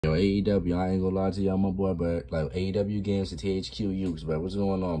AEW, I ain't gonna lie to y'all, my boy, but like AEW games to THQ Ukes, bro. What's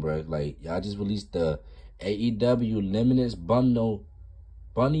going on, bro? Like, y'all just released the AEW Limitless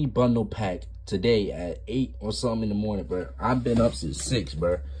Bunny Bundle Pack today at 8 or something in the morning, bro. I've been up since 6,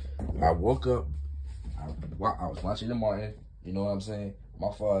 bro. I woke up, I was watching the Martin, you know what I'm saying?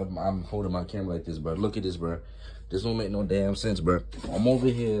 My fault, I'm holding my camera like this, bro. Look at this, bro. This don't make no damn sense, bro. I'm over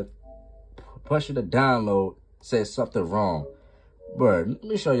here pushing the download, says something wrong. Bro, let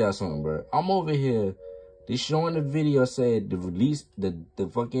me show y'all something, bro. I'm over here. They showing the video said the release, the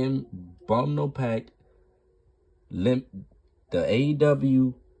fucking bundle pack, the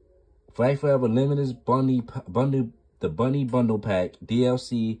AEW Fight Forever Limitless Bunny Bundle Pack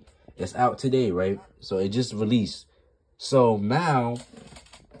DLC is out today, right? So it just released. So now,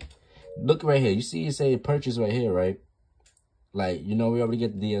 look right here. You see it say purchase right here, right? Like, you know, we already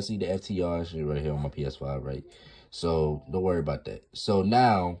get the DLC, the FTR shit right here on my PS5, right? So don't worry about that. So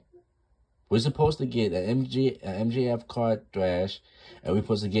now we're supposed to get an MJF card thrash, and we're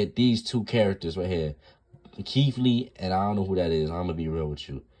supposed to get these two characters right here, Keith Lee, and I don't know who that is. I'm gonna be real with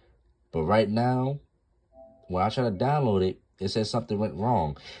you. But right now, when I try to download it, it says something went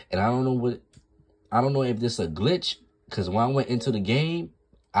wrong, and I don't know if this is a glitch, because when I went into the game,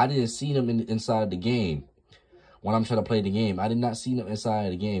 I didn't see them inside the game. When I'm trying to play the game, I did not see them inside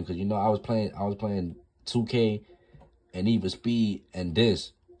of the game, because you know I was playing 2K and Need for Speed and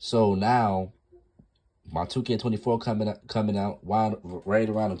this. So now my 2K24 coming out right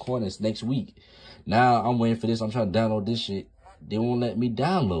around the corner. It's next week. Now I'm waiting for this. I'm trying to download this shit. They won't let me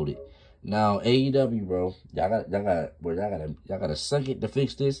download it. Now AEW, bro, y'all gotta suck it to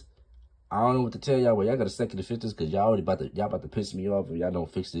fix this. I don't know what to tell y'all, but y'all gotta suck it to fix this, because y'all about to piss me off if y'all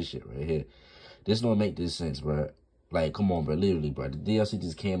don't fix this shit right here. This don't make this sense, bro. Like, come on, bro. Literally, bro. The DLC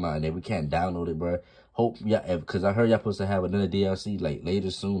just came out and then we can't download it, bro. Hope y'all, because I heard y'all supposed to have another DLC like later.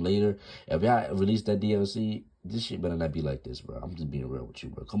 If y'all release that DLC, this shit better not be like this, bro. I'm just being real with you,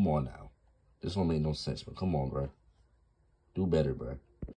 bro. Come on now. This don't make no sense, bro. Come on, bro. Do better, bro.